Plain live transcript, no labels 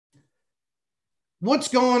What's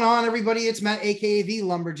going on, everybody? It's Matt, aka the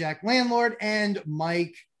Lumberjack Landlord, and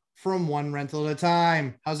Mike from One Rental at a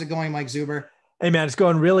Time. How's it going, Mike Zuber? Hey man, it's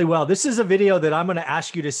going really well. This is a video that I'm going to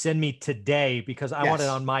ask you to send me today because I want it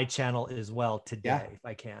Yes. on my channel as well Yeah. today, if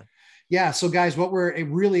I can. Yeah. So, guys, what we're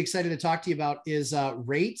really excited to talk to you about is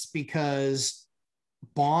rates because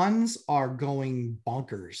bonds are going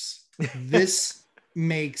bonkers. This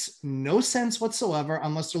makes no sense whatsoever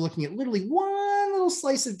unless they're looking at literally one little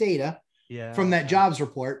slice of data from Yeah. that jobs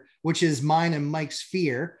report, which is mine and Mike's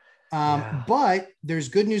fear. Yeah. But there's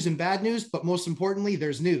good news and bad news, but most importantly,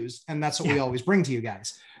 there's news. And that's what we Yeah. always bring to you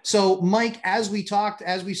guys. So, Mike, as we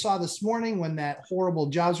saw this morning when that horrible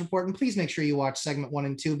jobs report, and please make sure you watch segment 1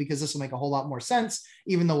 and 2, because this will make a whole lot more sense,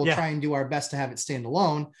 even though we'll try and do our best to have it stand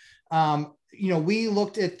alone. We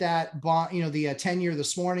looked at that bond, the 10-year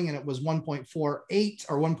this morning, and it was 1.48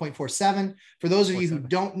 or 1.47. For those of you who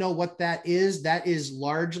don't know what that is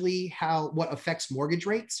largely what affects mortgage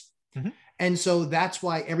rates. Mm-hmm. And so that's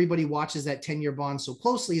why everybody watches that 10-year bond so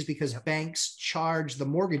closely, is because banks charge the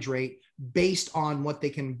mortgage rate based on what they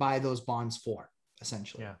can buy those bonds for,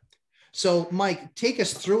 essentially. Yeah. So, Mike, take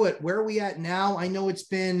us through it. Where are we at now? I know it's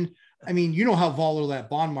been, you know how volatile that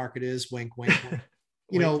bond market is. Wink, wink.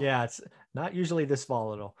 Yeah, it's not usually this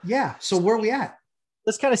volatile. Yeah. So where are we at?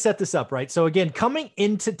 Let's kind of set this up, right? So again, coming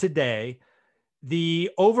into today, the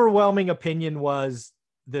overwhelming opinion was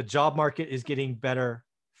the job market is getting better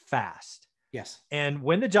fast. Yes. And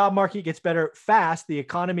when the job market gets better fast, the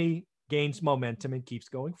economy gains momentum and keeps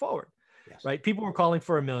going forward. Yes. Right? People were calling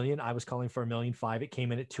for 1 million. I was calling for 1.5 million. It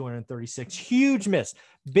came in at 236. Huge miss.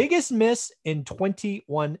 Biggest miss in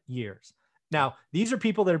 21 years. Now, these are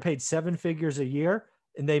people that are paid 7 figures a year,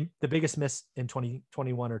 and the biggest miss in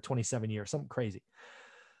 2021 or 27 years, something crazy.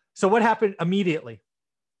 So what happened immediately?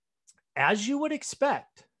 As you would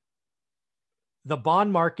expect, the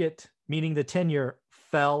bond market, meaning the 10-year,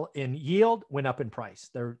 fell in yield, went up in price.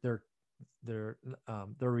 They're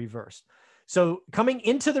reversed. So coming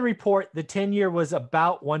into the report, the 10-year was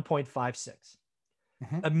about 1.56.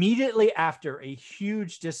 Mm-hmm. Immediately after a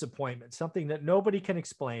huge disappointment, something that nobody can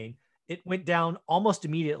explain, it went down almost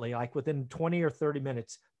immediately, like within 20 or 30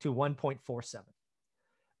 minutes, to 1.47,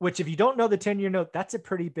 which, if you don't know the 10-year note, that's a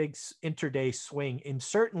pretty big intraday swing, and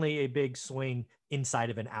certainly a big swing inside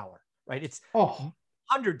of an hour, right? It's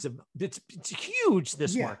hundreds of, it's huge,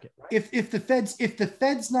 this market. Right? If the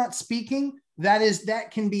Fed's not speaking,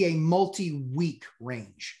 that can be a multi-week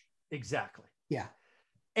range. Exactly. Yeah.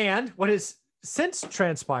 And what has since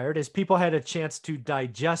transpired is people had a chance to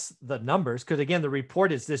digest the numbers, because again, the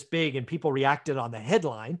report is this big and people reacted on the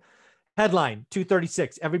headline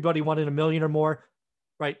 236, everybody wanted 1 million or more,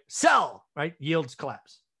 right? Sell, right? Yields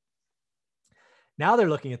collapse. Now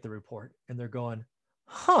they're looking at the report and they're going,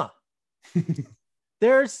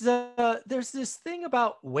 there's this thing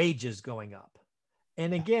about wages going up.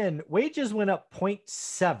 And again, wages went up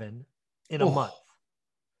 0.7 in a month.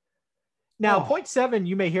 Now, 0.7,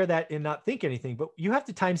 you may hear that and not think anything, but you have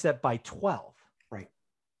to times that by 12. Right.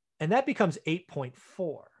 And that becomes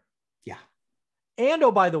 8.4. Yeah. And,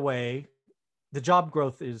 oh, by the way, the job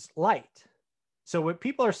growth is light. So what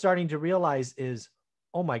people are starting to realize is,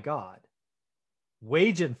 oh my God,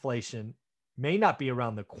 wage inflation may not be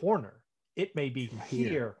around the corner. It may be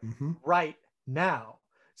here right now.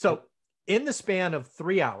 So in the span of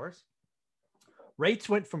 3 hours, rates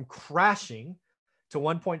went from crashing to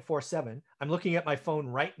 1.47. I'm looking at my phone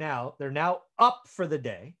right now. They're now up for the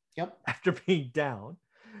day. Yep. After being down.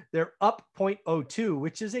 They're up 0.02,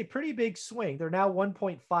 which is a pretty big swing. They're now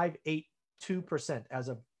 1.582% as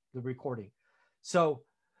of the recording. So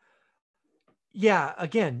yeah,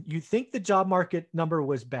 again, you think the job market number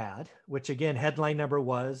was bad, which again, headline number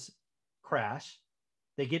was crash.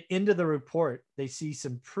 They get into the report. They see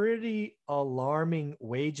some pretty alarming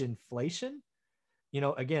wage inflation.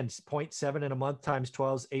 Again, 0.7 in a month times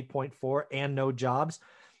 12 is 8.4, and no jobs.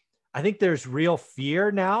 I think there's real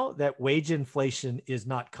fear now that wage inflation is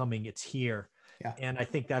not coming. It's here. Yeah. And I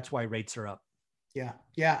think that's why rates are up. Yeah.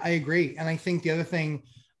 Yeah, I agree. And I think the other thing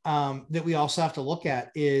that we also have to look at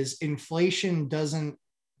is inflation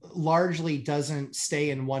largely doesn't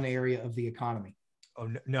stay in one area of the economy. Oh,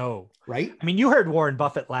 no. Right. I mean, you heard Warren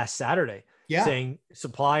Buffett last Saturday saying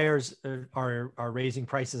suppliers are raising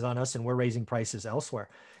prices on us and we're raising prices elsewhere.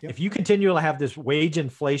 Yep. If you continue to have this wage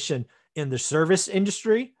inflation in the service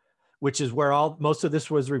industry, which is where most of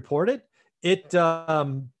this was reported, you're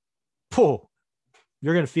going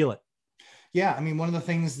to feel it. Yeah. I mean, one of the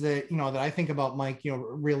things that, that I think about, Mike,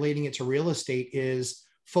 relating it to real estate is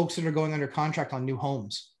folks that are going under contract on new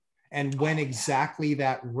homes and when exactly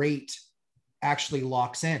that rate actually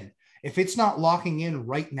locks in. If it's not locking in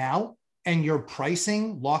right now, and you're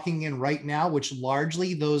pricing, locking in right now, which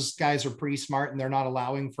largely those guys are pretty smart and they're not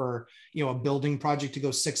allowing for, a building project to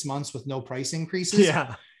go 6 months with no price increases.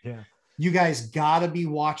 Yeah. Yeah. You guys got to be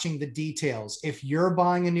watching the details. If you're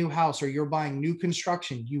buying a new house or you're buying new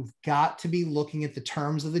construction, you've got to be looking at the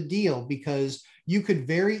terms of the deal, because you could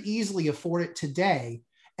very easily afford it today.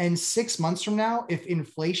 And 6 months from now, if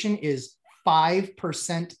inflation is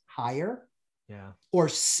 5% higher, or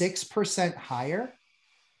 6% higher,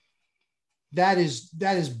 that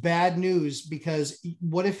is bad news. Because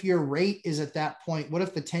what if your rate is at that point? What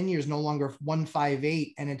if the 10 years no longer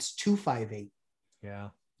 158 and it's 258? Yeah.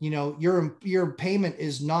 Your payment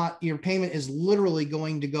is literally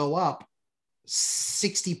going to go up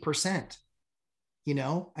 60%.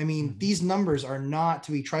 These numbers are not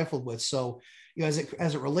to be trifled with. So, as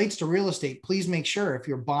it relates to real estate, please make sure if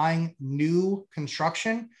you're buying new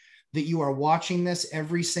construction that you are watching this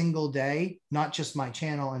every single day, not just my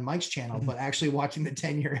channel and Mike's channel, but actually watching the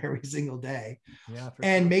 10-year every single day. Yeah,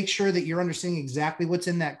 and make sure that you're understanding exactly what's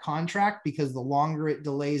in that contract, because the longer it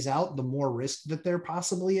delays out, the more risk that there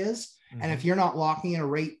possibly is. And if you're not locking in a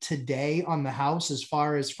rate today on the house, as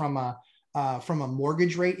far as from a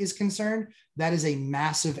mortgage rate is concerned, that is a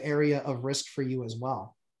massive area of risk for you as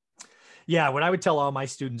well. Yeah. What I would tell all my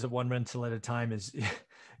students of one rental at a time is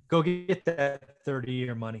go get that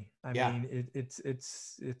 30-year money. I mean,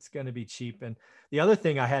 it's going to be cheap. And the other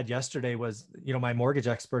thing I had yesterday was, my mortgage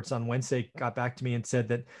experts on Wednesday got back to me and said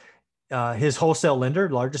that his wholesale lender,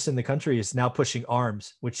 largest in the country, is now pushing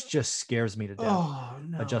ARMs, which just scares me to death. Oh,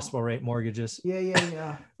 no. Adjustable rate mortgages.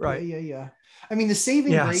 Yeah. Right. Yeah. I mean, the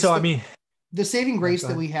saving grace. So, the saving grace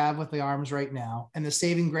that we have with the ARMs right now, and the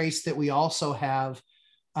saving grace that we also have,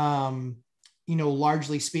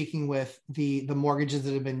 largely speaking with the mortgages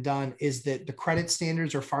that have been done, is that the credit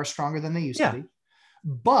standards are far stronger than they used to be.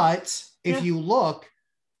 But if you look,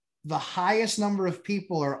 the highest number of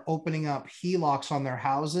people are opening up HELOCs on their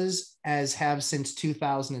houses as have since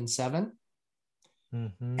 2007.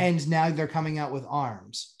 And now they're coming out with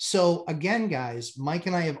ARMs. So again, guys, Mike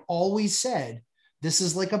and I have always said, this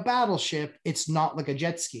is like a battleship. It's not like a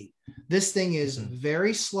jet ski. This thing is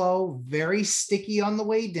very slow, very sticky on the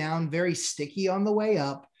way down, very sticky on the way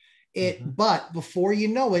up. But before you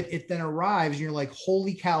know it, it then arrives and you're like,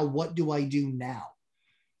 holy cow, what do I do now?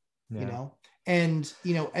 And,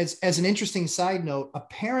 as an interesting side note,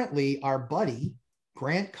 apparently our buddy,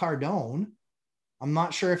 Grant Cardone, I'm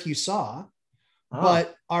not sure if you saw,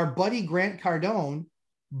 but our buddy Grant Cardone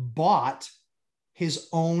bought his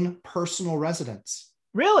own personal residence.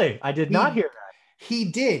 Really? I did not hear that. He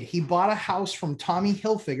did. He bought a house from Tommy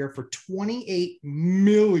Hilfiger for $28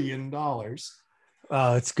 million.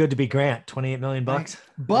 Oh, it's good to be Grant. $28 million bucks.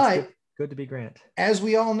 But good to be Grant. As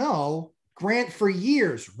we all know, Grant for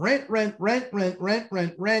years, rent,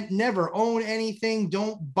 never own anything.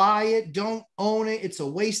 Don't buy it. Don't own it. It's a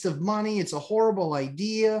waste of money. It's a horrible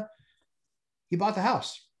idea. He bought the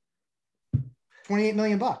house. $28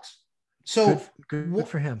 million bucks. So good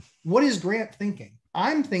for him. What is Grant thinking?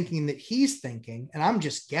 I'm thinking that he's thinking, and I'm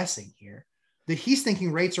just guessing here, that he's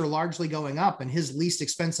thinking rates are largely going up and his least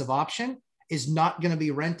expensive option is not going to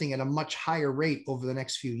be renting at a much higher rate over the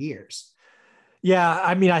next few years. Yeah,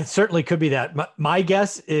 I mean, I certainly could be that. My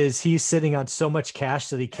guess is he's sitting on so much cash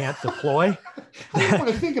that he can't deploy. I don't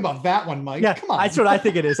want to think about that one, Mike. Yeah, come on. That's what I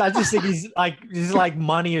think it is. I just think he's like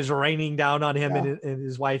money is raining down on him and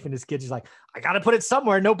his wife and his kids. He's like, I got to put it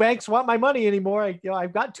somewhere. No banks want my money anymore.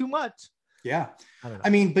 I've got too much. Yeah. I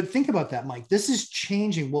mean, but think about that, Mike. This is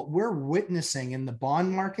changing. What we're witnessing in the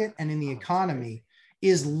bond market and in the economy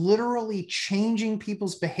is literally changing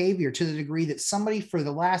people's behavior to the degree that somebody for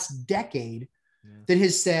the last decade that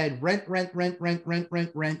has said rent,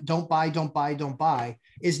 don't buy,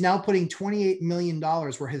 is now putting $28 million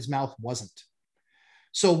where his mouth wasn't.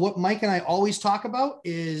 So what Mike and I always talk about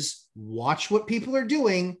is watch what people are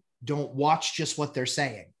doing. Don't watch just what they're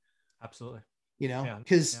saying. Absolutely.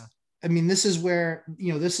 Because I mean, this is where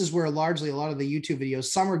largely a lot of the YouTube videos,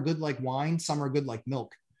 some are good like wine, some are good like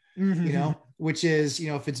milk, which is,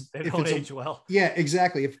 if it's age well. Yeah,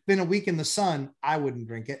 exactly. If it's been a week in the sun, I wouldn't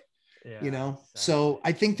drink it. Exactly. So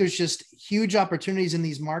I think there's just huge opportunities in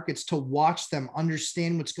these markets to watch them,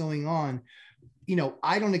 understand what's going on.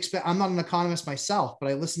 I'm not an economist myself, but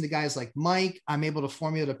I listen to guys like Mike. I'm able to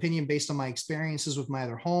formulate opinion based on my experiences with my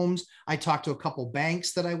other homes. I talk to a couple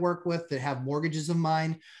banks that I work with that have mortgages of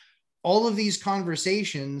mine. All of these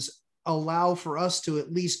conversations allow for us to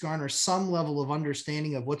at least garner some level of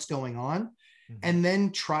understanding of what's going on. And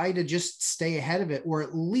then try to just stay ahead of it, or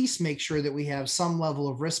at least make sure that we have some level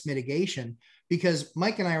of risk mitigation, because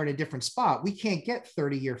Mike and I are in a different spot. We can't get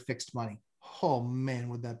 30-year fixed money. Oh man,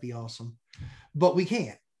 would that be awesome? But we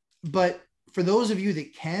can't. But for those of you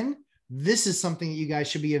that can, this is something that you guys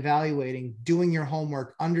should be evaluating, doing your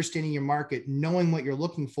homework, understanding your market, knowing what you're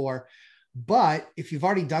looking for. But if you've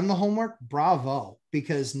already done the homework, bravo,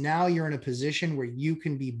 because now you're in a position where you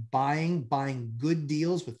can be buying good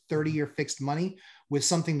deals with 30-year fixed money with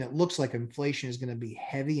something that looks like inflation is going to be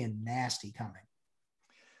heavy and nasty coming.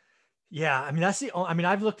 Yeah. I mean,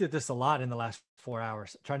 I've looked at this a lot in the last 4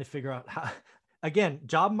 hours, trying to figure out how, again,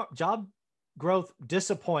 job growth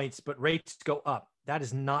disappoints, but rates go up. That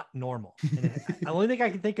is not normal. And the only thing I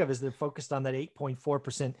can think of is they're focused on that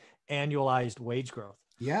 8.4% annualized wage growth.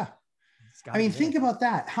 Yeah. I mean, think about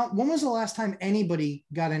that. When was the last time anybody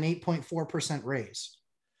got an 8.4% raise?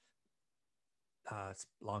 It's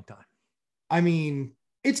a long time. I mean,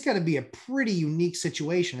 it's got to be a pretty unique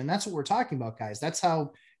situation. And that's what we're talking about, guys. That's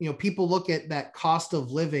how, people look at that cost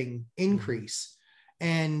of living increase.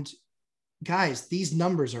 And guys, these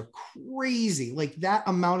numbers are crazy. Like that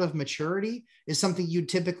amount of maturity is something you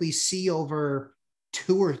typically see over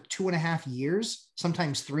 2 or 2.5 years,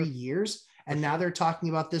 sometimes 3 years. And now they're talking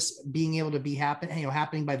about this being able to be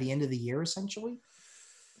happening by the end of the year, essentially.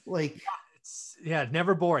 Like, it's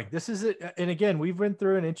never boring. This is it. And again, we've been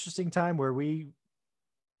through an interesting time where we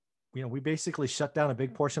basically shut down a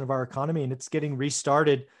big portion of our economy, and it's getting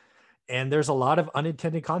restarted. And there's a lot of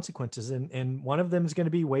unintended consequences. And one of them is going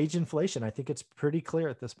to be wage inflation. I think it's pretty clear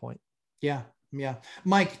at this point. Yeah. Yeah.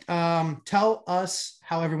 Mike, tell us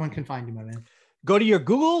how everyone can find you, my man. Go to your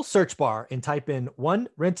Google search bar and type in One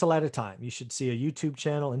Rental at a Time. You should see a YouTube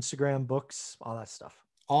channel, Instagram, books, all that stuff.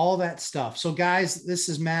 All that stuff. So guys, this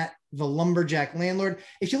is Matt, the Lumberjack Landlord.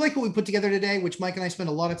 If you like what we put together today, which Mike and I spend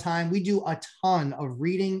a lot of time, we do a ton of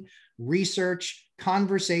reading, research,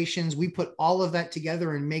 conversations. We put all of that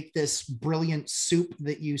together and make this brilliant soup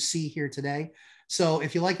that you see here today. So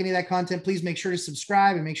if you like any of that content, please make sure to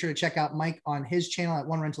subscribe and make sure to check out Mike on his channel at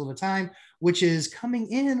One Rental at a Time, which is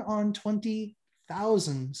coming in on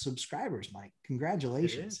 20,000 subscribers. Mike,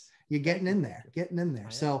 congratulations. You're getting in there.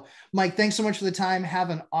 So Mike, thanks so much for the time. Have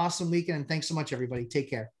an awesome weekend. And thanks so much, everybody. Take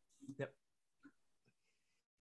care.